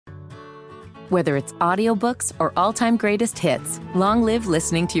Whether it's audiobooks or all-time greatest hits, long live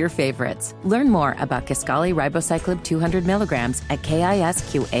listening to your favorites. Learn more about Kisqali Ribociclib 200 milligrams at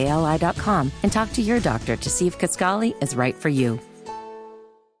KISQALI.com and talk to your doctor to see if Kisqali is right for you.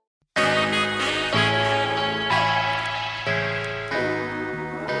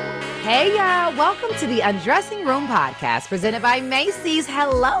 Hey, y'all. Welcome to the Undressing Room podcast presented by Macy's.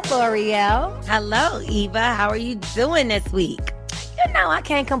 Hello, L'Oreal. Hello, Eva. How are you doing this week? You know, I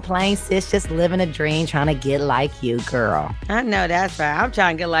can't complain, sis. Just living a dream, trying to get like you, girl. I know that's right. I'm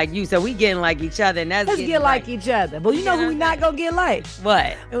trying to get like you, so we getting like each other. And Let's get like each other. But you know who we not going to get like?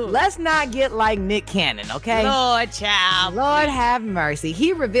 What? Ooh. Let's not get like Nick Cannon, okay? Lord, child. Lord have mercy.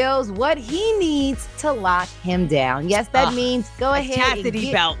 He reveals what he needs to lock him down. Yes, that means go ahead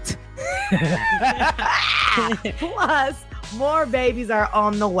chastity and belt. Plus, more babies are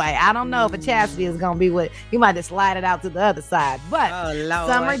on the way. I don't know if a chastity is going to be what you might just slide it out to the other side. But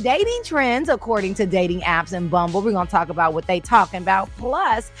summer dating trends, according to dating apps and Bumble, we're going to talk about what they talking about.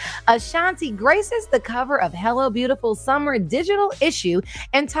 Plus, Ashanti graces the cover of Hello Beautiful Summer digital issue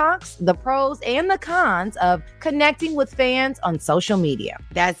and talks the pros and the cons of connecting with fans on social media.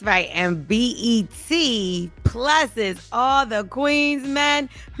 That's right. And BET Pluses all the Queens men.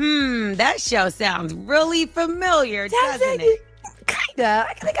 That show sounds really familiar, doesn't it? Kinda.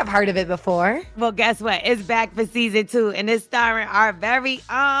 I think I've heard of it before. Well, guess what? It's back for season 2, and it's starring our very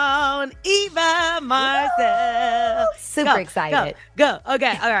own Eva Marcel. Super excited. Go.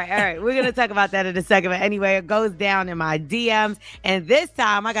 Okay. All right. We're going to talk about that in a second. But anyway, it goes down in my DMs. And this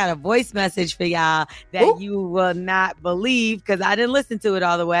time, I got a voice message for y'all that you will not believe because I didn't listen to it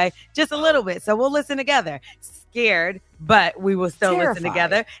all the way, just a little bit. So we'll listen together. Scared, but we will still listen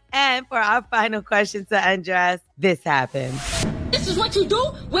together. And for our final question to undress, this happened. This is what you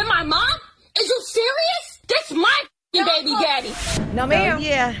do with my mom? Is you serious? This my baby daddy. No, ma'am.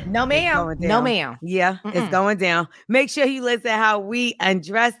 Yeah. No, ma'am. No, ma'am. Yeah, it's going down. Make sure you listen how we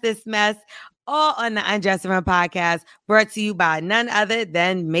undress this mess, all on the Undressing Room podcast, brought to you by none other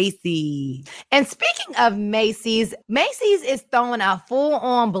than Macy's. And speaking of Macy's, Macy's is throwing a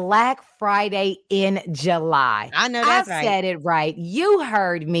full-on Black Friday in July. I know that's right. I said it right. You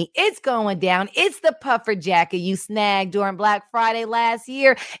heard me. It's going down. It's the puffer jacket you snagged during Black Friday last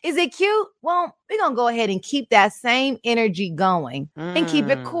year. Is it cute? Well, we're going to go ahead and keep that same energy going and keep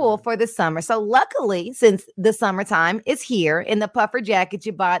it cool for the summer. So luckily, since the summertime is here and the puffer jacket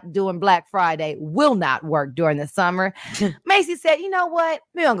you bought during Black Friday will not work during the summer, Macy's said, you know what?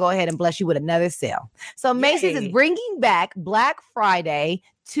 We're going to go ahead and bless you with another sale. So Macy's is bringing back Black Friday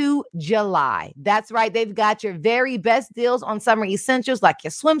to July. That's right. They've got your very best deals on summer essentials like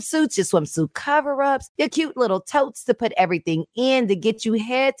your swimsuits, your swimsuit cover-ups, your cute little totes to put everything in to get you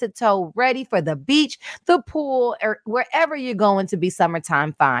head to toe ready for the beach, the pool, or wherever you're going to be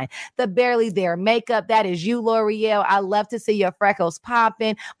summertime fine. The barely there makeup, that is you, L'Oreal. I love to see your freckles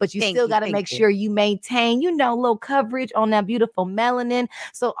popping, but you still got to make sure you maintain, little coverage on that beautiful melanin.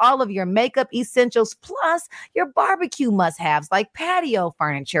 So all of your makeup essentials plus your barbecue must-haves like patio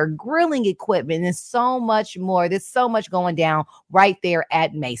furniture, grilling equipment, and so much more. There's so much going down right there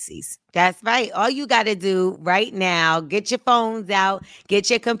at Macy's. That's right. All you got to do right now, get your phones out, get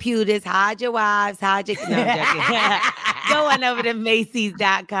your computers, hide your wives, no, I'm joking. Go on over to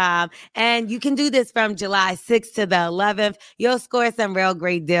Macy's.com. And you can do this from July 6th to the 11th. You'll score some real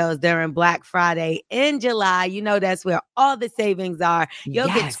great deals during Black Friday in July. You know that's where all the savings are. You'll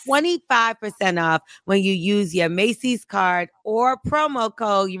get 25% off when you use your Macy's card or promo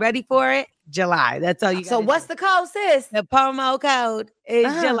code. You ready for it? July. That's all you got. So what's the code, sis? The promo code is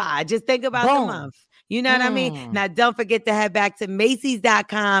July. Just think about the month. You know what I mean? Now, don't forget to head back to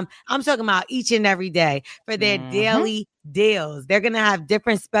Macy's.com. I'm talking about each and every day for their daily deals. They're going to have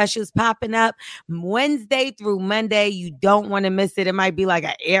different specials popping up Wednesday through Monday. You don't want to miss it. It might be like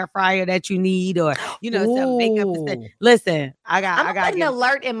an air fryer that you need or, some makeup. Listen, I got an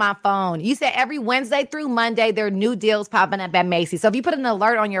alert in my phone. You said every Wednesday through Monday, there are new deals popping up at Macy's. So if you put an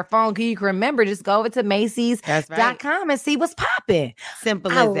alert on your phone, you can remember, just go over to Macy's.com and see what's popping.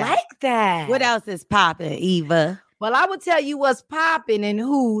 Simple as that. I like that. What else is popping, Eva? Well, I will tell you what's popping and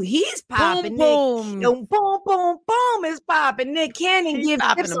who he's popping. Boom, boom, boom, boom is popping. Nick Cannon gives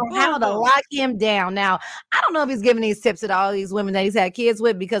tips on how to lock him down. Now, I don't know if he's giving these tips to all these women that he's had kids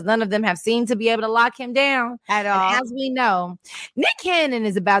with because none of them have seemed to be able to lock him down at all. And as we know, Nick Cannon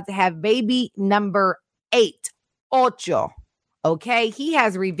is about to have baby number 8, Ocho. Okay, he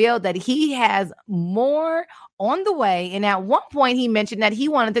has revealed that he has more on the way. And at one point, he mentioned that he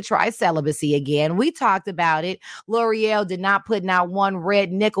wanted to try celibacy again. We talked about it. L'Oreal did not put not one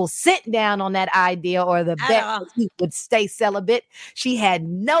red nickel cent down on that idea or the bet that he would stay celibate. She had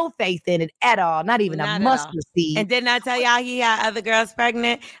no faith in it at all, not even a mustard seed. And didn't I tell y'all he had other girls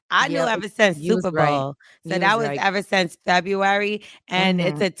pregnant? I knew ever since Super Bowl. So that was ever since February. And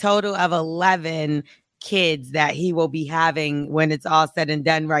it's a total of 11 kids that he will be having when it's all said and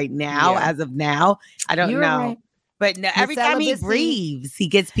done right now. As of now, I don't know. Right. But no, every time he breathes, he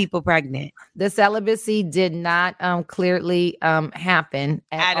gets people pregnant. The celibacy did not clearly happen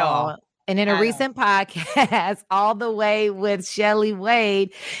at all. And in a recent podcast, All the Way with Shelly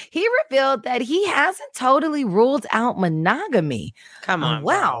Wade, he revealed that he hasn't totally ruled out monogamy. Come on.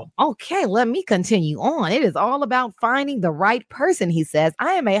 Wow. Bro. Okay, let me continue on. It is all about finding the right person, he says.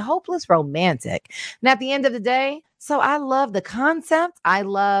 I am a hopeless romantic. And at the end of the day, so I love the concept. I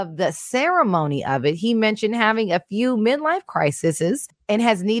love the ceremony of it. He mentioned having a few midlife crises and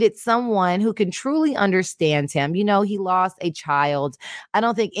has needed someone who can truly understand him. You know, he lost a child. I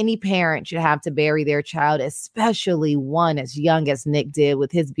don't think any parent should have to bury their child, especially one as young as Nick did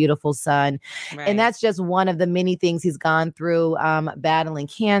with his beautiful son. Right. And that's just one of the many things he's gone through, battling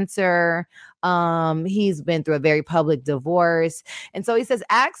cancer. He's been through a very public divorce. And so he says,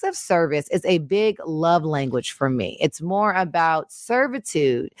 acts of service is a big love language for me. It's more about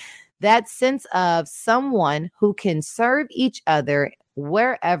servitude, that sense of someone who can serve each other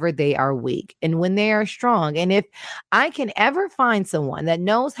wherever they are weak and when they are strong. And if I can ever find someone that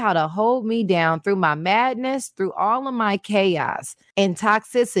knows how to hold me down through my madness, through all of my chaos and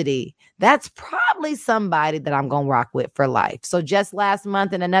toxicity, that's probably somebody that I'm going to rock with for life. So just last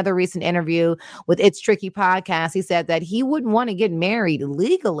month in another recent interview with It's Tricky podcast, he said that he wouldn't want to get married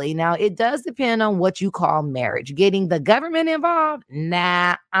legally. Now, it does depend on what you call marriage. Getting the government involved?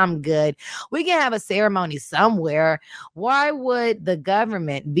 Nah, I'm good. We can have a ceremony somewhere. Why would the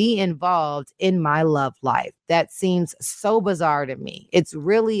government be involved in my love life? That seems so bizarre to me. It's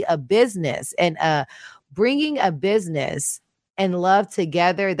really a business, and bringing a business and love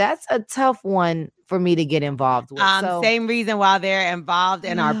together, that's a tough one for me to get involved with. Same reason why they're involved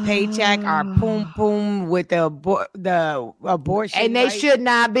in our paycheck, our poom with the abortion. And they should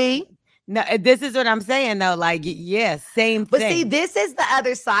not be. No, this is what I'm saying though. Like, yes, same thing. But see, this is the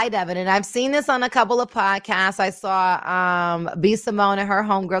other side of it. And I've seen this on a couple of podcasts. I saw B. Simone and her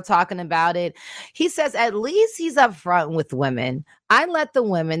homegirl talking about it. He says, at least he's upfront with women. I let the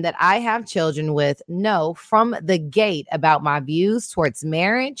women that I have children with know from the gate about my views towards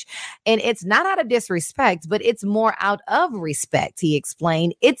marriage. And it's not out of disrespect, but it's more out of respect, he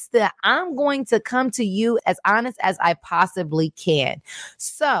explained. It's the I'm going to come to you as honest as I possibly can.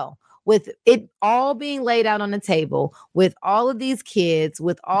 So with it all being laid out on the table, with all of these kids,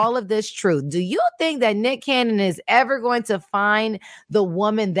 with all of this truth, do you think that Nick Cannon is ever going to find the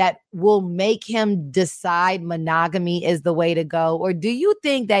woman that will make him decide monogamy is the way to go? Or do you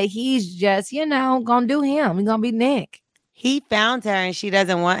think that he's just, gonna do him? He's gonna be Nick? He found her and she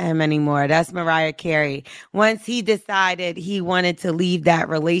doesn't want him anymore. That's Mariah Carey. Once he decided he wanted to leave that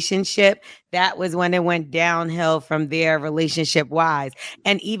relationship, that was when it went downhill from there relationship-wise.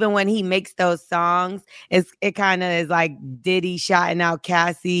 And even when he makes those songs, it kind of is like Diddy shouting out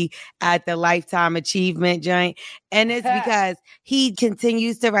Cassie at the Lifetime Achievement joint. And it's because he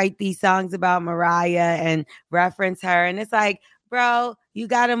continues to write these songs about Mariah and reference her. And it's like, bro, you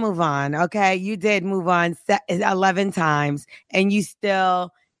got to move on, okay? You did move on 11 times, and you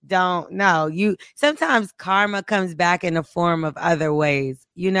still don't know. Sometimes karma comes back in the form of other ways.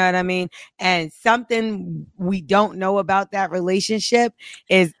 You know what I mean? And something we don't know about that relationship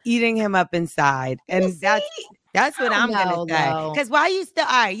is eating him up inside. And that's what I'm going to say. Because why you still,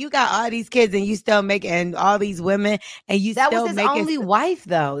 all right, you got all these kids and you still and all these women and you that still was his only wife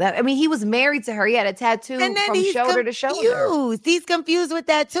though. He was married to her. He had a tattoo from shoulder to shoulder. He's confused with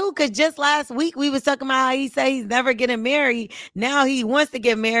that too. Because just last week we was talking about how he said he's never getting married. Now he wants to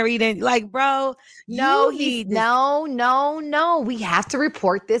get married and like, bro, no. We have to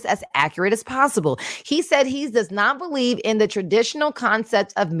report this as accurate as possible. He said he does not believe in the traditional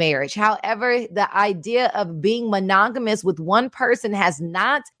concept of marriage. However, the idea of being monogamous with one person has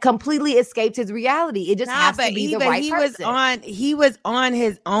not completely escaped his reality. It just has to be the right person. He was on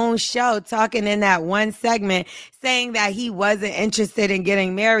his own show talking in that one segment saying that he wasn't interested in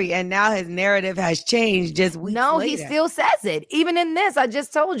getting married, and now his narrative has changed just weeks later. He still says it. Even in this, I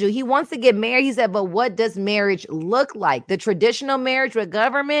just told you, he wants to get married. He said, but what does marriage look like? The traditional marriage with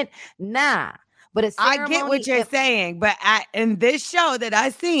government? Nah. But a I ceremony, get what you're saying, but in this show that I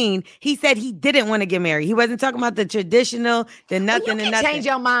seen, he said he didn't want to get married. He wasn't talking about the traditional, the nothing you can and nothing. change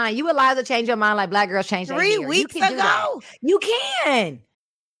your mind. You allowed to change your mind like black girls change their 3 hair. weeks You can do that. ago. You can.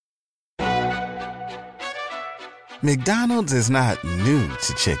 McDonald's is not new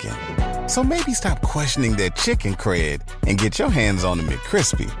to chicken. So maybe stop questioning their chicken cred and get your hands on the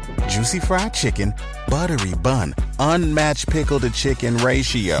McCrispy. Juicy fried chicken, buttery bun, unmatched pickle to chicken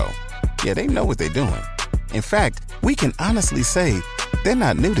ratio. Yeah, they know what they're doing. In fact, we can honestly say they're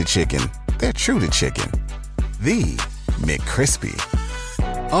not new to chicken. They're true to chicken. The McCrispy.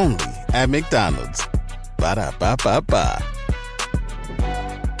 Only at McDonald's. Ba-da-ba-ba-ba.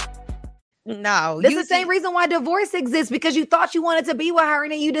 No. This is the same reason why divorce exists, because you thought you wanted to be with her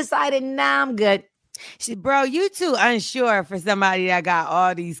and then you decided, nah, I'm good. Bro, you too unsure for somebody that got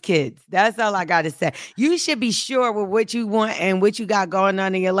all these kids. That's all I got to say. You should be sure with what you want and what you got going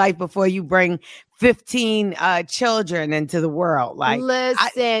on in your life before you bring 15 children into the world. Like,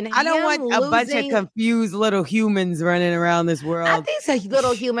 listen, I don't want a bunch of confused little humans running around this world. I think so.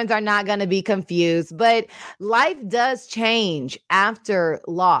 Little humans are not going to be confused, but life does change after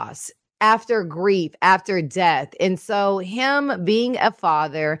loss, after grief, after death. And so him being a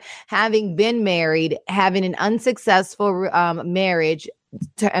father, having been married, having an unsuccessful marriage,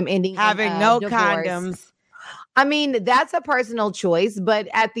 ending having no divorce. Condoms. I mean, that's a personal choice, but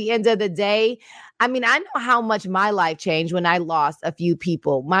at the end of the day, I mean, I know how much my life changed when I lost a few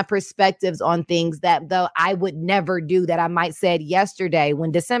people. My perspectives on things that though I would never do, that I might said yesterday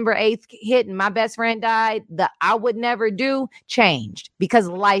when December 8th hit and my best friend died, the I would never do changed because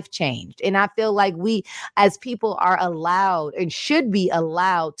life changed. And I feel like we as people are allowed and should be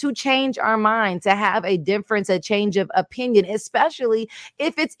allowed to change our mind, to have a difference, a change of opinion, especially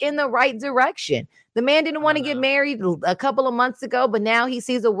if it's in the right direction. The man didn't want to get married a couple of months ago, but now he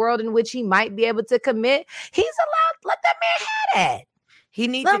sees a world in which he might be able to commit. He's allowed. Let that man have that. He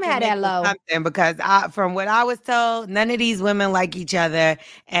needs to commit to something because from what I was told, none of these women like each other,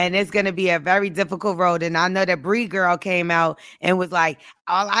 and it's going to be a very difficult road. And I know that Bree girl came out and was like,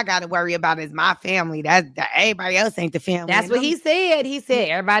 all I got to worry about is my family. Everybody else ain't the family. That's what he said. He said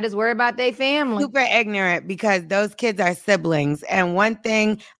everybody's worried about their family. Super ignorant because those kids are siblings. And one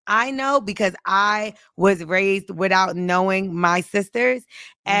thing I know, because I was raised without knowing my sisters,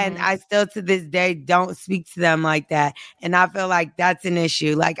 and I still to this day don't speak to them like that. And I feel like that's an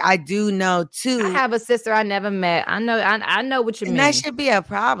issue. Like I do know too. I have a sister I never met. I know what you mean. That should be a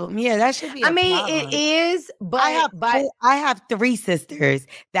problem. Yeah, that should be. It is, but I have 3 sisters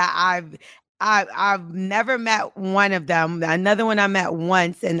that I've never met one of them. Another one I met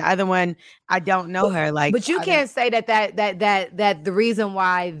once, and the other one I don't know her. Like, but you can't say that the reason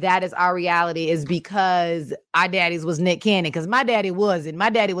why that is our reality is because our daddy's was Nick Cannon, because my daddy wasn't.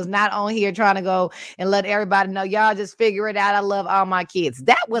 My daddy was not on here trying to go and let everybody know, y'all just figure it out. I love all my kids.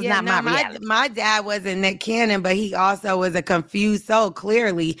 That was not my reality. My dad wasn't Nick Cannon, but he also was a confused soul,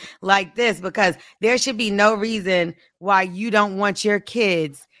 clearly, like this, because there should be no reason why you don't want your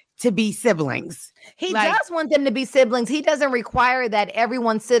kids to be siblings. He does want them to be siblings. He doesn't require that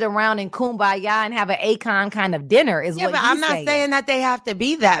everyone sit around in kumbaya and have an Akon kind of dinner but I'm not saying that they have to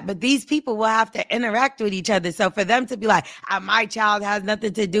be that, but these people will have to interact with each other. So for them to be like, my child has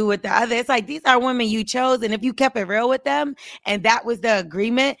nothing to do with the other, it's like, these are women you chose. And if you kept it real with them and that was the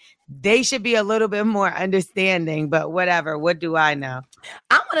agreement, they should be a little bit more understanding, but whatever. What do I know?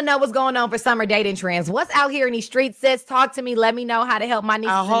 I want to know what's going on for summer dating trends. What's out here in these streets, sis? Talk to me. Let me know how to help my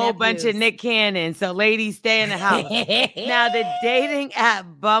nieces and nephews. A whole bunch of Nick Cannon. So ladies, stay in the house. Now, the dating app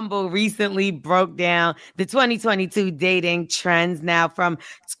Bumble recently broke down the 2022 dating trends. Now, from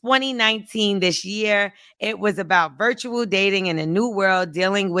 2019, this year, it was about virtual dating in a new world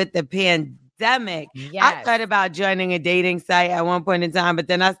dealing with the pandemic. Yes. I thought about joining a dating site at one point in time, but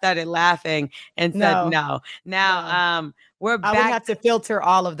then I started laughing and said no. Now, we're back. I would have to filter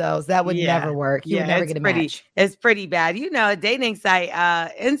all of those. That would never work. You would never get a match. It's pretty bad. You know, a dating site,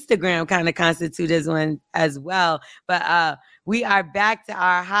 Instagram kind of constitutes this one as well. But we are back to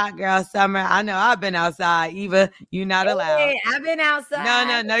our hot girl summer. I know I've been outside. Eva, you're not allowed. Hey, I've been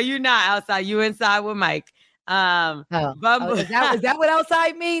outside. No, you're not outside. You inside with Mike. Bumble. Is that what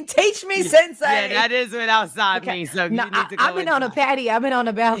outside means? Teach me, sensei. Yeah, that is what outside means. So you need to go I've been on a patio. I've been on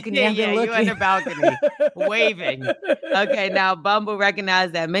a balcony. You're on the balcony waving. Okay, now Bumble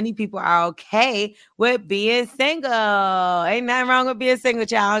recognized that many people are okay with being single. Ain't nothing wrong with being single,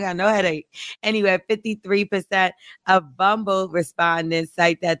 child. I got no headache. Anyway, 53% of Bumble respondents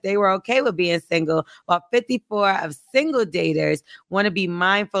cite that they were okay with being single, while 54% of single daters want to be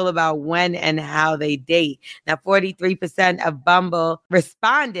mindful about when and how they date. Now, 43% of Bumble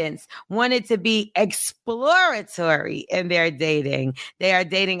respondents wanted to be exploratory in their dating. They are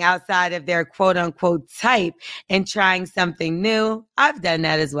dating outside of their quote unquote type and trying something new. I've done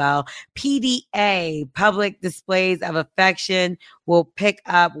that as well. PDA, public displays of affection, will pick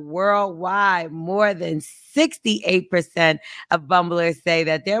up worldwide. More than 68% of Bumblers say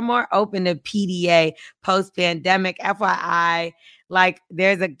that they're more open to PDA post-pandemic. FYI, like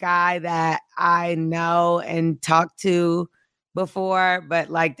there's a guy that I know and talked to before, but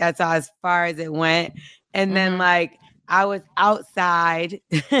like that's as far as it went. And then like I was outside.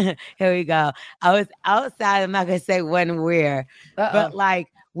 Here we go. I was outside. I'm not going to say when and where, but like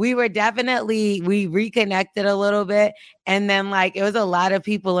we reconnected a little bit. And then like it was a lot of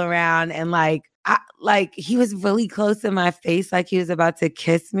people around and like he was really close to my face, like he was about to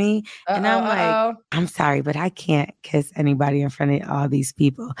kiss me. And I'm like, I'm sorry, but I can't kiss anybody in front of all these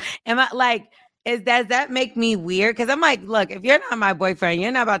people. Am I like, does that make me weird? Because I'm like, look, if you're not my boyfriend,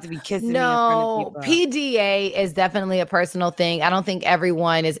 you're not about to be kissing me in front of people. PDA is definitely a personal thing. I don't think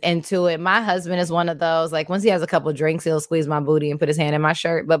everyone is into it. My husband is one of those, like once he has a couple of drinks, he'll squeeze my booty and put his hand in my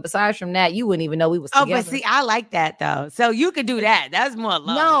shirt. But besides from that, you wouldn't even know we was together. But see, I like that though. So you could do that. That's more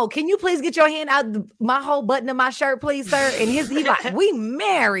love. No, can you please get your hand out my whole button of my shirt, please, sir? And he's like, we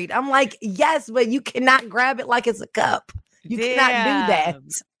married. I'm like, yes, but you cannot grab it like it's a cup. You cannot do that.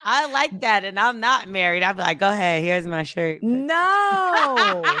 I like that, and I'm not married. I'm like, go ahead, here's my shirt.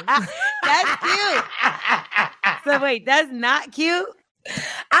 No. That's cute. So wait, that's not cute?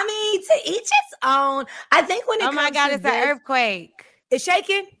 I mean, to each its own. I think when it comes to my God, it's an earthquake. It's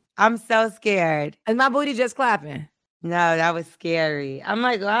shaking? I'm so scared. And my booty just clapping. No, that was scary. I'm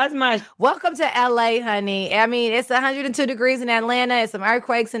like, why's my... Welcome to LA, honey. I mean, it's 102 degrees in Atlanta. It's some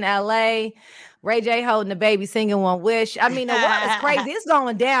earthquakes in LA. Ray J holding the baby, singing One Wish. I mean, the world is crazy. It's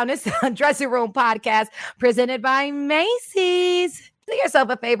going down. It's a Dressing Room podcast presented by Macy's. Do yourself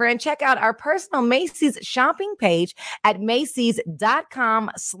a favor and check out our personal Macy's shopping page at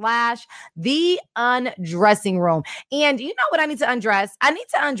Macy's.com/theundressing-room. And you know what I need to undress? I need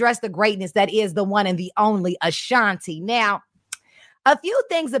to undress the greatness that is the one and the only Ashanti. Now, a few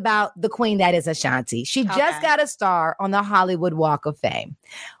things about the queen that is Ashanti. She just got a star on the Hollywood Walk of Fame.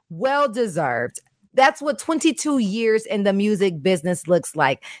 Well-deserved. That's what 22 years in the music business looks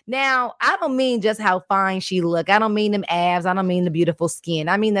like. Now, I don't mean just how fine she look. I don't mean them abs. I don't mean the beautiful skin.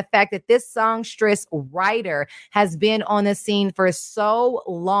 I mean the fact that this songstress writer has been on the scene for so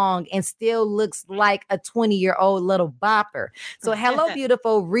long and still looks like a 20-year-old little bopper. So Hello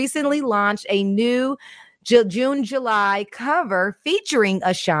Beautiful recently launched a new June-July cover featuring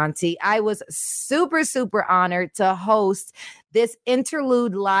Ashanti. I was super, super honored to host this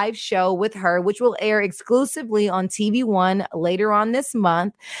interlude live show with her, which will air exclusively on TV One later on this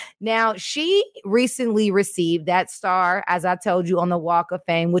month. Now, she recently received that star, as I told you, on the Walk of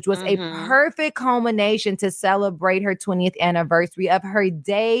Fame, which was a perfect culmination to celebrate her 20th anniversary of her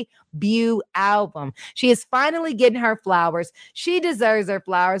debut album. She is finally getting her flowers. She deserves her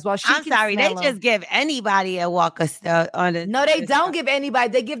flowers. While she I'm sorry, they just give anybody a Walk of Star on it. No, they don't give anybody.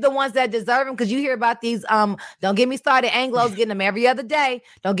 They give the ones that deserve them, because you hear about these. Don't get me started. Anglos getting them every other day.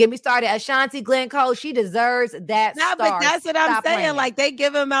 Don't get me started. Ashanti Glenn Cole, she deserves that star. But that's what I'm saying. Playing. Like they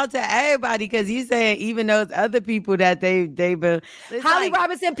give them out to everybody, because you saying even those other people that they've been. Holly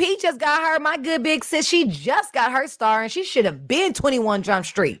Robinson Peach just got her. My good big sis, she just got her star, and she should have been 21 Jump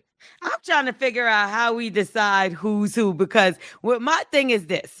Street. I'm trying to figure out how we decide who's who, because what my thing is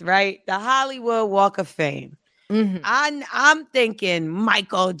this, right? The Hollywood Walk of Fame. I'm thinking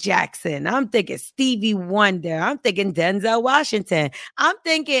Michael Jackson. I'm thinking Stevie Wonder. I'm thinking Denzel Washington. I'm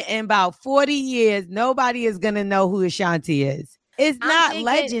thinking in about 40 years, nobody is going to know who Ashanti is. It's not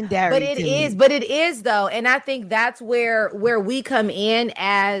legendary. But it is. But it is, though. And I think that's where we come in,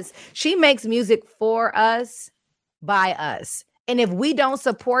 as she makes music for us, by us. And if we don't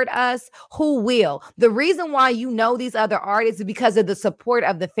support us, who will? The reason why you know these other artists is because of the support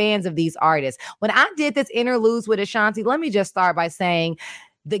of the fans of these artists. When I did this interludes with Ashanti, let me just start by saying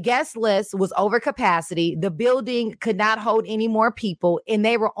the guest list was over capacity. The building could not hold any more people, and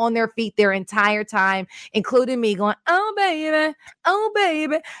they were on their feet their entire time, including me going, oh, baby, oh,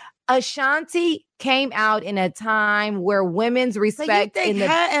 baby. Ashanti came out in a time where women's respect. So you think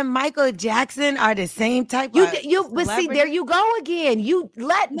her and Michael Jackson are the same type of but see, there you go again. You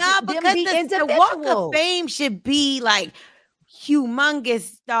let them be individual. The Walk of Fame should be like humongous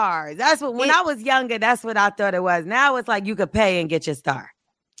stars. That's what when I was younger, that's what I thought it was. Now it's like you could pay and get your star.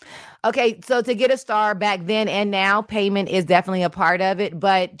 Okay, so to get a star back then and now, payment is definitely a part of it.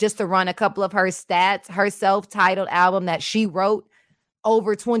 But just to run a couple of her stats, her self-titled album that she wrote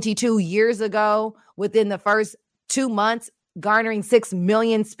over 22 years ago within the first 2 months, garnering 6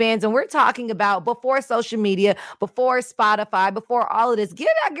 million spins. And we're talking about before social media, before Spotify, before all of this. Give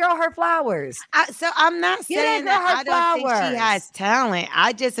that girl her flowers. So I'm not saying that I don't think she flowers. has talent.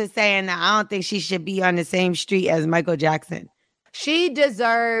 I just is saying that I don't think she should be on the same street as Michael Jackson. She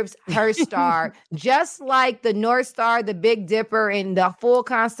deserves her star, just like the North Star, the Big Dipper, and the full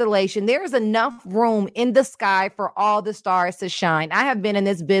constellation. There's enough room in the sky for all the stars to shine. I have been in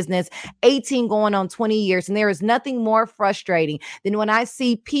this business 18 going on 20 years, and there is nothing more frustrating than when I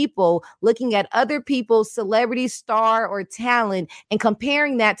see people looking at other people's celebrity, star, or talent and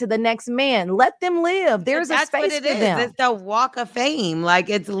comparing that to the next man. Let them live. There's a space for them. It's the Walk of Fame. Like,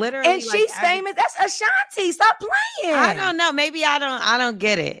 it's literally. And she's famous. That's Ashanti. Stop playing. I don't know. Maybe I don't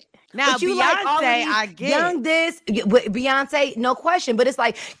get it. Now, but you Beyonce, like all of these I get young this Beyonce, no question. But it's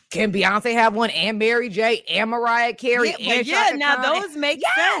like, can Beyonce have one and Mary J and Mariah Carey? Now those make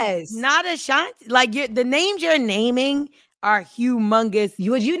sense. Not Ashanti. Like, the names you're naming are humongous.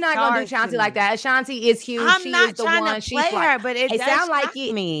 You're not gonna do Ashanti like that. Ashanti is huge. I'm she not is the trying one. to play her, but it sounds like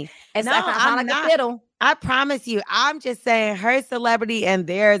me. It No, sounds like a fiddle. I promise you, I'm just saying her celebrity and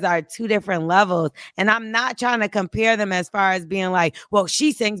theirs are two different levels. And I'm not trying to compare them as far as being like, well,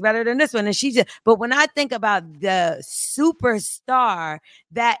 she sings better than this one. And but when I think about the superstar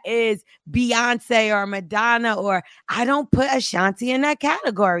that is Beyonce or Madonna, or I don't put Ashanti in that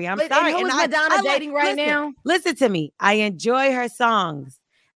category. I'm sorry. And who is Madonna dating right now? Listen to me. I enjoy her songs.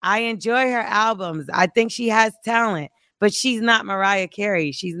 I enjoy her albums. I think she has talent. But she's not Mariah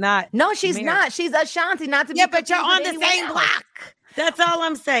Carey. She's not. No, she's not. She's Ashanti. Not to be. Yeah, but you're on the same block. That's all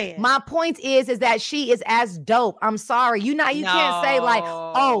I'm saying. My point is that she is as dope. I'm sorry. You can't say like,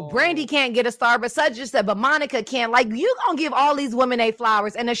 oh, Brandy can't get a star, but such and such, but Monica can't. Like, you gonna give all these women their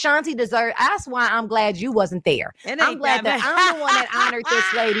flowers, and Ashanti deserves. That's why I'm glad you wasn't there. I'm glad that I'm the one that honored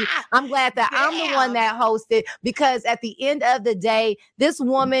this lady. I'm glad that I'm the one that hosted, because at the end of the day, this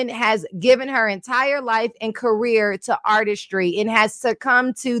woman has given her entire life and career to artistry and has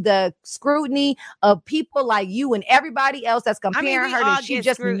succumbed to the scrutiny of people like you and everybody else that's comparing her to. She's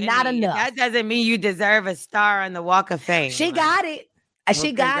just not enough. That doesn't mean you deserve a star on the Walk of Fame. She got it.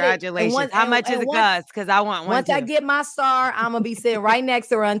 She got it. Congratulations. How much is it cost? Because I want one. Once I get my star, I'm gonna be sitting right next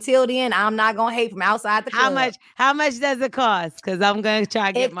to her. Until then, I'm not gonna hate from outside the club. How much does it cost? Because I'm gonna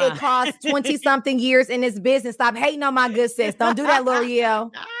try to get mine. It costs 20-something years in this business. Stop hating on my good sis. Don't do that,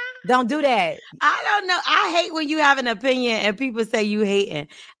 L'Oreal. Don't do that. I don't know. I hate when you have an opinion and people say you hating.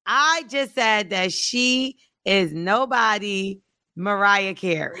 I just said that she is nobody Mariah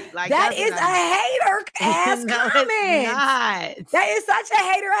Carey. Like, that is a hater ass comment. That is such a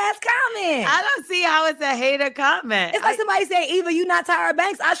hater ass comment. I don't see how it's a hater comment. It's like somebody saying, Eva, you not Tyra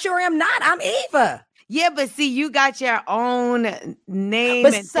Banks. I sure am not. I'm Eva. Yeah, but see, you got your own name.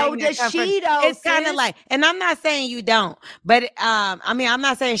 But so does she, though. It's kind of like, and I'm not saying you don't, but I'm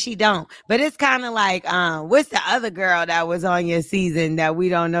not saying she don't, but it's kind of like, what's the other girl that was on your season that we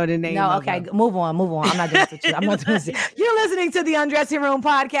don't know the name of? No, okay, move on. I'm not doing this with you. I'm not doing this. You're listening to the Undressing Room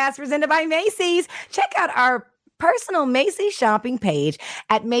podcast presented by Macy's. Check out our personal Macy's shopping page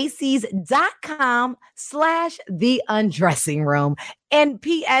at Macy's.com/The Undressing Room. And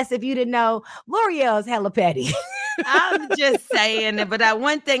P.S., if you didn't know, L'Oreal's hella petty. I'm just saying it, but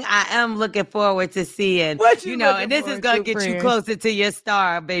one thing I am looking forward to seeing, and this is going to get you closer to your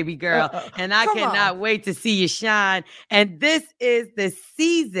star, baby girl. And I cannot wait to see you shine. And this is the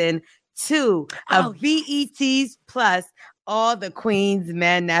season 2 of BET's Plus All the Queen's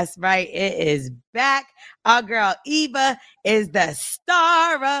Men. That's right. It is back. Our girl Eva is the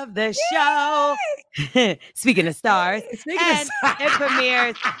star of the show. Speaking of stars, it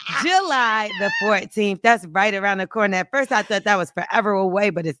premieres July the 14th. That's right around the corner. At first, I thought that was forever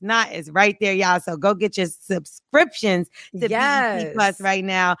away, but it's not. It's right there, y'all. So go get your subscriptions to BET Plus right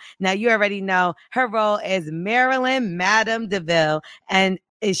now. Now, you already know her role is Marilyn Madame DeVille, and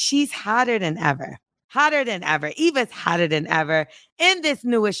she's hotter than ever. Hotter than ever. Eva's hotter than ever in this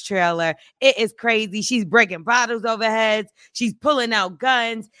newest trailer. It is crazy. She's breaking bottles over heads. She's pulling out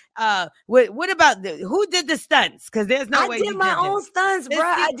guns. What about who did the stunts? Because there's no way I did my own stunts, bro.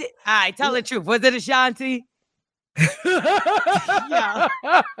 I did. All right, tell the truth. Was it Ashanti? Yeah.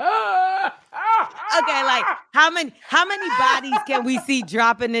 Okay, like how many bodies can we see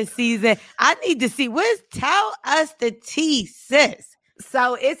dropping this season? I need to see. Tell us the tea, sis.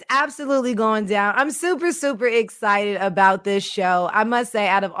 So it's absolutely going down. I'm super, super excited about this show. I must say,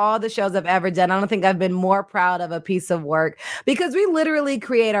 out of all the shows I've ever done, I don't think I've been more proud of a piece of work because we literally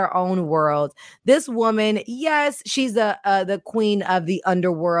create our own world. This woman, yes, she's the queen of the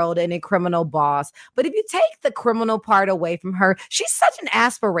underworld and a criminal boss. But if you take the criminal part away from her, she's such an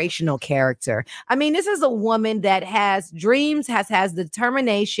aspirational character. I mean, this is a woman that has dreams, has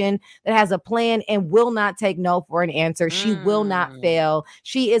determination, that has a plan, and will not take no for an answer. She will not fail.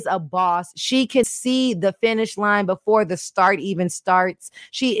 She is a boss. She can see the finish line before the start even starts.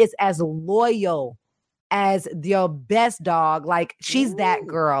 She is as loyal as your best dog. Like, she's that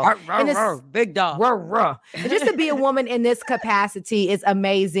girl. Big dog. And just to be a woman in this capacity is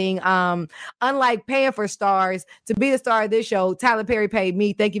amazing. Unlike paying for stars, to be the star of this show, Tyler Perry paid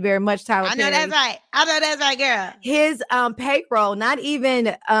me. Thank you very much, Tyler Perry. I know that's right, girl. His payroll, not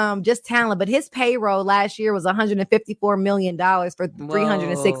even just talent, but his payroll last year was $154 million for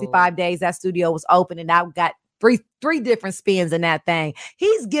 365 days that studio was open, and I got three different spins in that thing.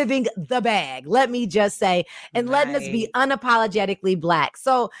 He's giving the bag, let me just say, and letting us be unapologetically Black.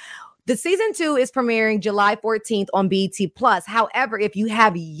 So the season 2 is premiering July 14th on BET Plus. However, if you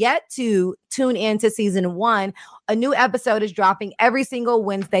have yet to tune in to season 1, a new episode is dropping every single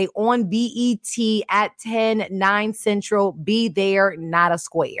Wednesday on BET at 10/9 Central. Be there, not a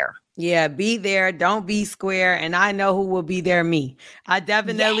square. Yeah, be there. Don't be square. And I know who will be there, me. I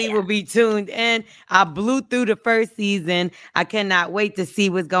definitely will be tuned in. I blew through the first season. I cannot wait to see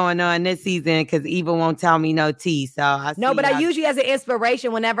what's going on this season because Eva won't tell me no tea. So I usually, as an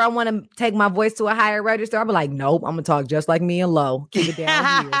inspiration, whenever I want to take my voice to a higher register, I'm like, nope, I'm going to talk just like me and low. Keep it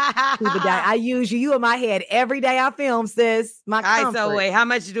down here. Keep it down. I use you in my head every day I film, sis. My comfort. All right, so wait, how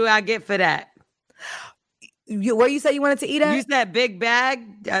much do I get for that? Where you said you wanted to eat at? You said big bag.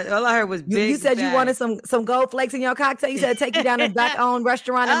 All I heard was big. You said bag. you wanted some gold flakes in your cocktail. You said take you down to a Black-owned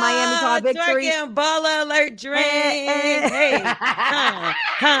restaurant in Miami called Victory. Baller alert drink. Hey.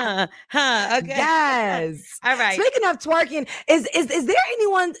 Okay. Yes. All right. Speaking of twerking, is there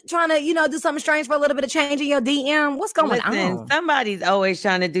anyone trying to do something strange for a little bit of change in your DM? What's going on? Somebody's always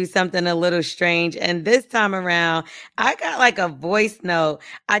trying to do something a little strange, and this time around, I got like a voice note.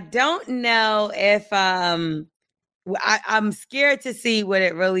 I don't know if I'm scared to see what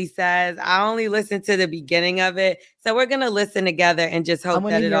it really says. I only listened to the beginning of it. So we're going to listen together and just hope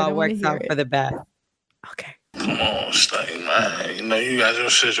that it all works out for the best. Okay. Come on, Stay, man. You got your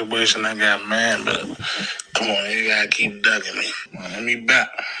situation, I got mine, but come on, you got to keep ducking me. Let me back.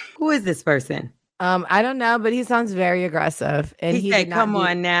 Who is this person? I don't know, but he sounds very aggressive. And he said, come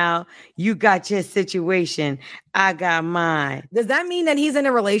on now. You got your situation. I got mine. Does that mean that he's in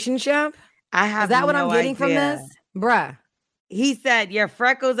a relationship? Is that what I'm getting from this? Bruh. He said, your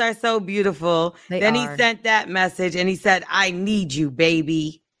freckles are so beautiful. He sent that message and he said, I need you,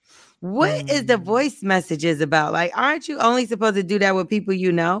 baby. What is the voice messages about? Like, aren't you only supposed to do that with people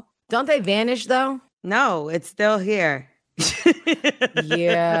you know? Don't they vanish though? No, it's still here.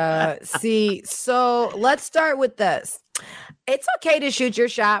 Yeah. See, so let's start with this. It's okay to shoot your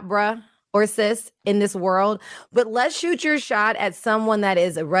shot, bruh or sis, in this world, but let's shoot your shot at someone that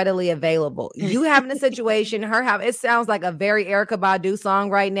is readily available. You having a situation, it sounds like a very Erykah Badu song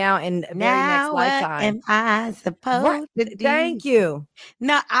right now in Very Next Lifetime. What am I supposed to do? Thank you.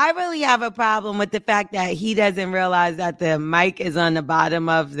 No, I really have a problem with the fact that he doesn't realize that the mic is on the bottom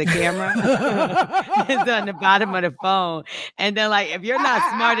of the camera. It's on the bottom of the phone. And then like, if you're not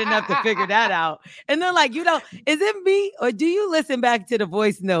smart enough to figure that out, and then like, is it me or do you listen back to the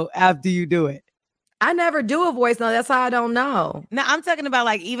voice note after you do it? I never do a voice note. That's how I don't know. No, I'm talking about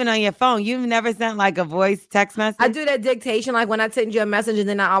like even on your phone. You've never sent like a voice text message? I do that dictation. Like when I send you a message and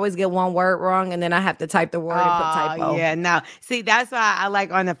then I always get one word wrong and then I have to type the word and put typo. Yeah, no. See, that's why I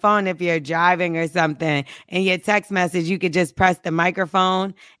like on the phone if you're driving or something and your text message, you could just press the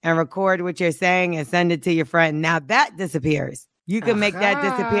microphone and record what you're saying and send it to your friend. Now that disappears. You can make that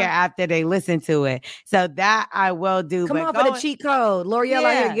disappear after they listen to it. So that I will do. Come on for the cheat code. L'Oreal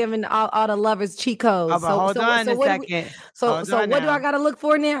out here giving all the lovers cheat codes. Hold on a second. So what do I got to look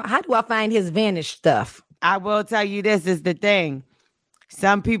for now? How do I find his vanished stuff? I will tell you this is the thing.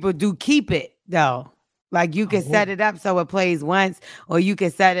 Some people do keep it though. Like you can set it up so it plays once, or you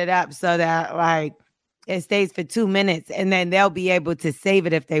can set it up so that like it stays for 2 minutes and then they'll be able to save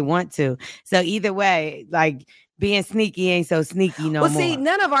it if they want to. So either way, like being sneaky ain't so sneaky no more. Well, see,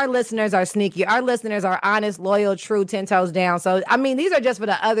 none of our listeners are sneaky. Our listeners are honest, loyal, true, 10 toes down. So, I mean, these are just for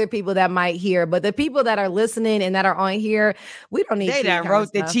the other people that might hear. But the people that are listening and that are on here, we don't need They done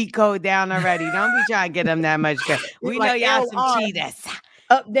wrote the cheat code down already. Don't be trying to get them that much credit. We know y'all some cheaters.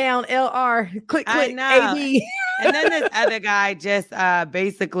 Up, down, LR, click, I know. AB. And then this other guy just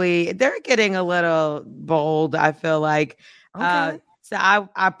basically, they're getting a little bold, I feel like. Okay. So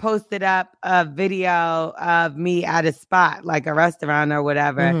I posted up a video of me at a spot, like a restaurant or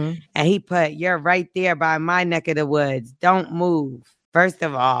whatever. And he put, "You're right there by my neck of the woods. Don't move." First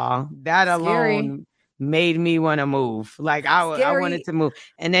of all, that alone made me want to move. Like I wanted to move.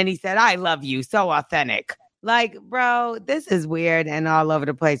 And then he said, "I love you." So authentic. Like, bro, this is weird and all over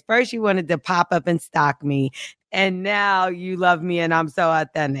the place. First, you wanted to pop up and stalk me. And now you love me and I'm so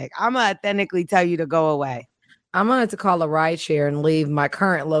authentic. I'm going to authentically tell you to go away. I'm going to have to call a ride share and leave my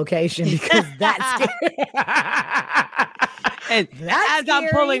current location because that's scary. And as I'm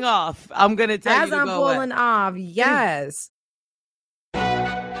pulling off, I'm going to tell you to go away. As I'm pulling off, yes.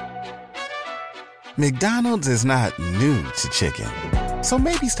 McDonald's is not new to chicken. So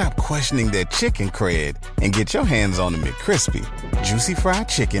maybe stop questioning their chicken cred and get your hands on the McCrispy. Juicy fried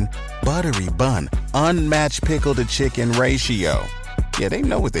chicken, buttery bun, unmatched pickle to chicken ratio. Yeah, they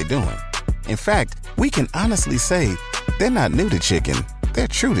know what they're doing. In fact, we can honestly say they're not new to chicken. They're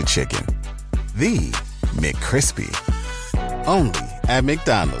true to chicken. The McCrispy. Only at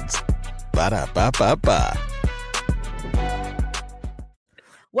McDonald's. Ba-da-ba-ba-ba.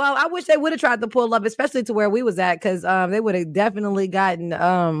 Well, I wish they would have tried to pull up, especially to where we was at, because they would have definitely gotten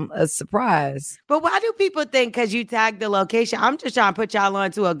a surprise. But why do people think because you tagged the location? I'm just trying to put y'all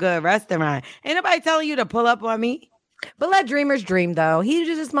on to a good restaurant. Ain't nobody telling you to pull up on me. But let dreamers dream, though. He's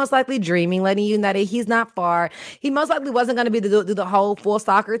just most likely dreaming, letting you know that he's not far. He most likely wasn't going to be do the whole full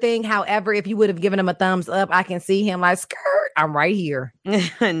stalker thing. However, if you would have given him a thumbs up, I can see him like, skirt, I'm right here.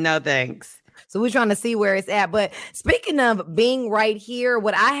 No, thanks. So we're trying to see where it's at. But speaking of being right here,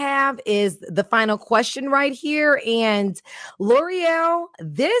 what I have is the final question right here. And L'Oreal,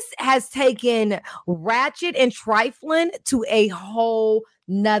 this has taken ratchet and trifling to a whole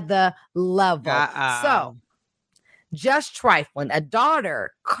nother level. So just trifling. A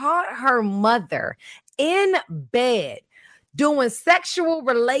daughter caught her mother in bed doing sexual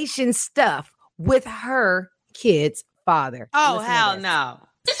relation stuff with her kid's father. Oh, hell no.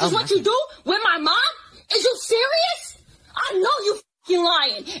 This is what you do with my mom? Is you serious? I know you fucking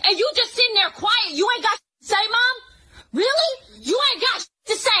lying. And you just sitting there quiet. You ain't got to say, Mom? Really? You ain't got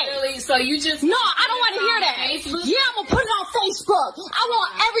to say. Really? So you just... No, I don't want to hear that. Facebook? Yeah, I'm going to put it on Facebook. I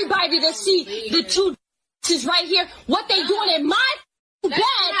want everybody to see the two is right here, what they doing in my bed,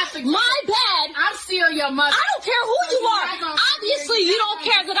 my bed. I'm still your mother. I don't care who you are. Obviously, you don't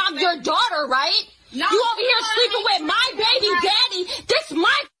care that I'm your daughter, right? No, you over here sleeping with my baby daddy. This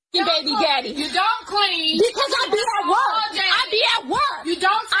my baby daddy. You don't clean. Because I be at work. I be at work. You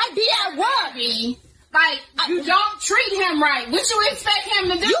don't. I be at work. Baby. Like, you don't treat him right. What you expect him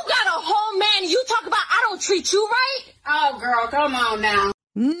to do? You got a whole man and you talk about I don't treat you right? Oh, girl, come on now.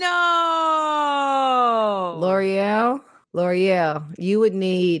 No. L'Oreal, you would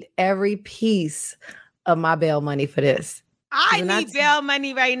need every piece of my bail money for this. I need bail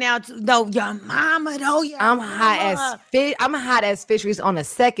money right now too. No, your mama though. I'm hot as fish grease on the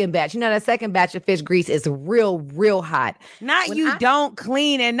second batch. You know that second batch of fish grease is real hot. Don't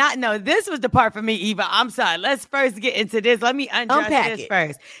clean and not no. This was the part for me, Eva. I'm sorry. Let's first get into this. Let me unpack this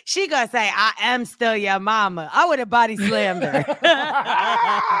first. She gonna say I am still your mama. I would have body slammed her.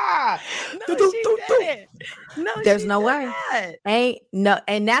 No, there's no way.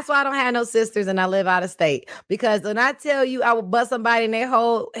 And that's why I don't have no sisters and I live out of state. Because when I tell you I will bust somebody in their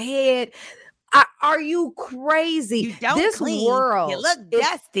whole head, are you crazy? You don't this clean. world. You look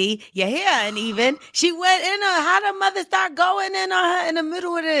dusty. Your hair uneven. She went in her. How the mother start going in on her in the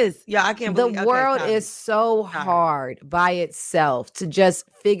middle of this? Yeah, I can't believe the world is so hard by itself to just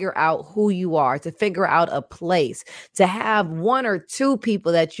figure out who you are, to figure out a place, to have one or two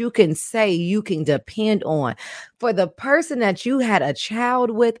people that you can say you can depend on. For the person that you had a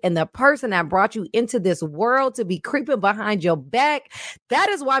child with and the person that brought you into this world to be creeping behind your back, that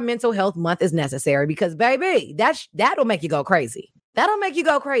is why Mental Health Month is necessary, because baby, that'll make you go crazy. That'll make you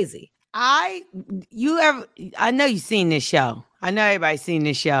go crazy. I know you've seen this show. I know everybody's seen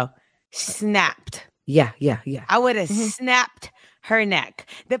this show. Snapped. Yeah. I would have snapped her neck.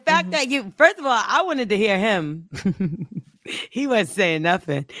 The fact that first of all, I wanted to hear him. He wasn't saying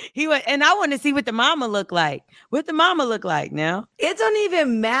nothing. And I want to see what the mama look like. What the mama look like now? It don't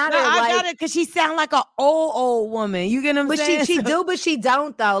even matter. No, I got it because she sound like an old woman. You get what I'm saying? She do, but she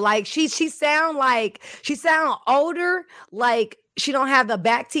don't though. Like she sound older. Like she don't have the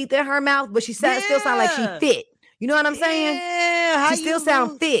back teeth in her mouth, but she still sound like she fit. You know what I'm saying? Yeah. She still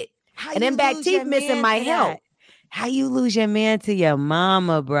sound fit. And then back teeth missing might help. How you lose your man to your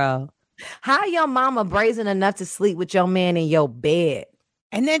mama, bro? How your mama brazen enough to sleep with your man in your bed?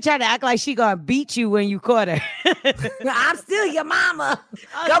 And then try to act like she gonna beat you when you caught her. I'm still your mama.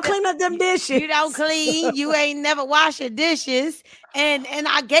 Go clean up them dishes. You don't clean. You ain't never wash your dishes. And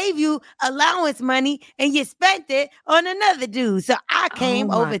I gave you allowance money and you spent it on another dude. So I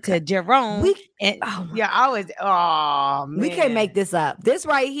came over to Jerome. We can't make this up. This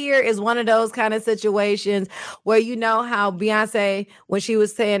right here is one of those kind of situations where you know how Beyonce, when she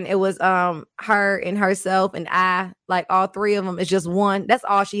was saying it was her and herself and I, like all three of them, it's just one. That's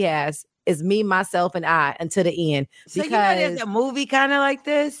all she has. Is me, myself, and I until the end. So you know there's a movie kind of like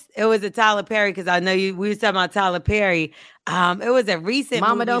this? It was a Tyler Perry, because I know we were talking about Tyler Perry. It was a recent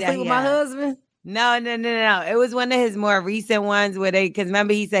Mama movie Don't Sleep With My Husband? No. It was one of his more recent ones where because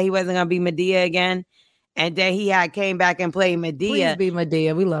remember he said he wasn't going to be Madea again? And then he came back and played Madea. Please be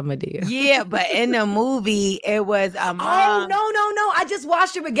Madea. We love Madea. Yeah, but in the movie, it was a mom. Oh, no. I just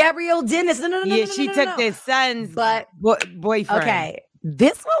watched it with Gabrielle Dennis. No. Yeah, she took their son's boyfriend. Okay.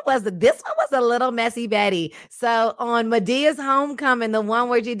 This one was a little messy, Betty. So on Medea's Homecoming, the one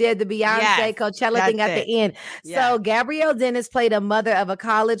where she did the Beyonce Coachella thing at the end. Yes. So Gabrielle Dennis played a mother of a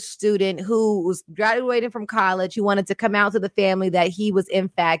college student who was graduating from college, who wanted to come out to the family that he was in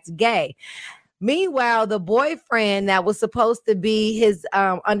fact gay. Meanwhile, the boyfriend that was supposed to be his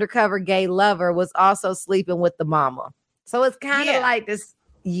undercover gay lover was also sleeping with the mama. So it's kind of like this.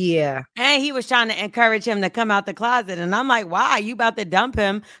 Yeah. And he was trying to encourage him to come out the closet. And I'm like, why? You about to dump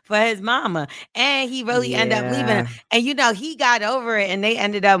him for his mama. And he really ended up leaving. And, he got over it and they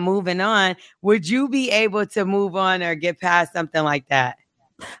ended up moving on. Would you be able to move on or get past something like that?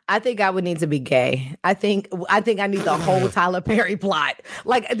 I think I would need to be gay. I think I need the whole Tyler Perry plot.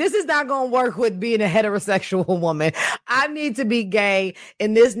 Like, this is not going to work with being a heterosexual woman. I need to be gay,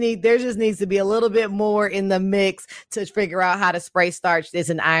 and there just needs to be a little bit more in the mix to figure out how to spray starch this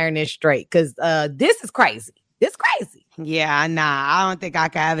and iron it straight. Because this is crazy. It's crazy. Yeah, I don't think I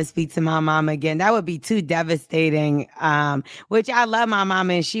could ever speak to my mom again. That would be too devastating. Which I love my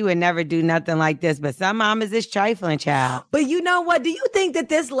mama and she would never do nothing like this. But some mamas is trifling, child. But you know what? Do you think that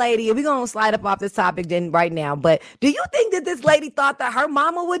this lady, we're going to slide up off this topic then right now, but do you think that this lady thought that her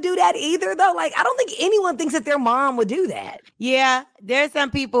mama would do that either though? Like, I don't think anyone thinks that their mom would do that. Yeah, there's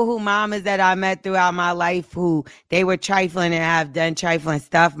some people who mamas that I met throughout my life who they were trifling and have done trifling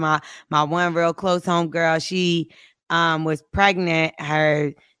stuff. My one real close homegirl, she was pregnant.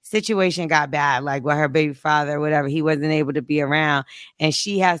 Her situation got bad, like with her baby father or whatever. He wasn't able to be around. And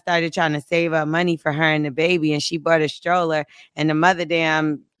she had started trying to save up money for her and the baby. And she bought a stroller and the mother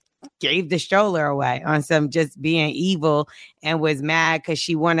gave the stroller away on some just being evil and was mad because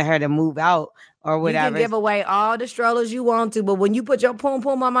she wanted her to move out or whatever. You can give away all the strollers you want to, but when you put your pom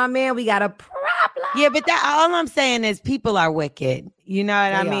on my man, we got a problem. Yeah, but all I'm saying is people are wicked. You know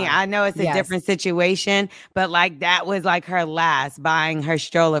what I mean? I know it's a different situation, but like that was like her last buying her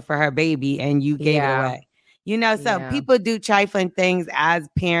stroller for her baby and you gave it away. So people do trifling things as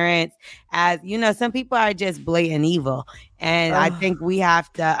parents, some people are just blatant evil. And I think we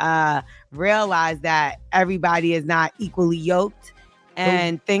have to realize that everybody is not equally yoked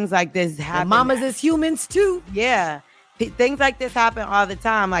and things like this happen. And mamas is humans too. Yeah. Things like this happen all the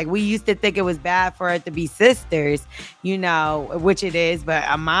time. Like we used to think it was bad for it to be sisters, which it is. But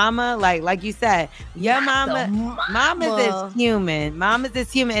a mama, like you said, your mamas is human. Mamas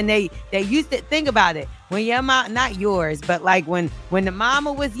is human. And they used to think about it. When your mom, not yours, but like when the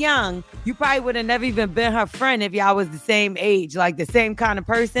mama was young, you probably would have never even been her friend if y'all was the same age, like the same kind of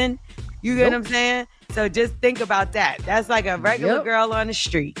person. You get what I'm saying? So just think about that. That's like a regular girl on the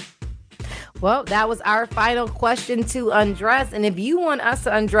street. Well, that was our final question to undress. And if you want us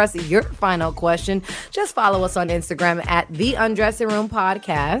to undress your final question, just follow us on Instagram at The Undressing Room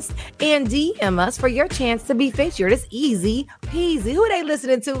Podcast and DM us for your chance to be featured. It's easy peasy. Who are they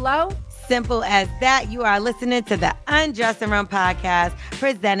listening to, Lo? Simple as that. You are listening to the Undressing Room Podcast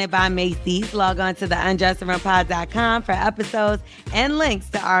presented by Macy's. Log on to the undressingroompod.com for episodes and links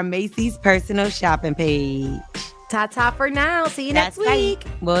to our Macy's personal shopping page. Ta-ta for now. See you next week.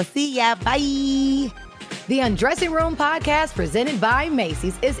 We'll see ya. Bye. The Undressing Room Podcast presented by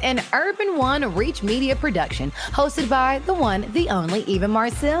Macy's is an Urban One Reach Media production hosted by the one, the only Eva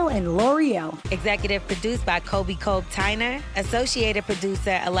Marcel and L'Oreal. Executive produced by Kobe Tyner. Associated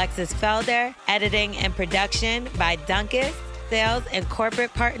producer Alexis Felder. Editing and production by Duncan. Sales and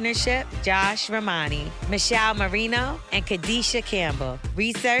Corporate Partnership, Josh Ramani, Michelle Marino, and Kadisha Campbell.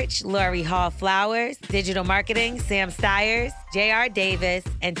 Research, Lori Hall Flowers. Digital Marketing, Sam Stiers, J.R. Davis,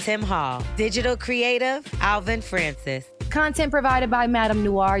 and Tim Hall. Digital Creative, Alvin Francis. Content provided by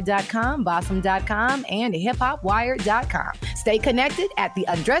MadameNoir.com, Bossum.com, and HipHopWire.com. Stay connected at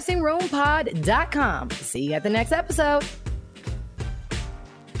TheUndressingRoomPod.com. See you at the next episode.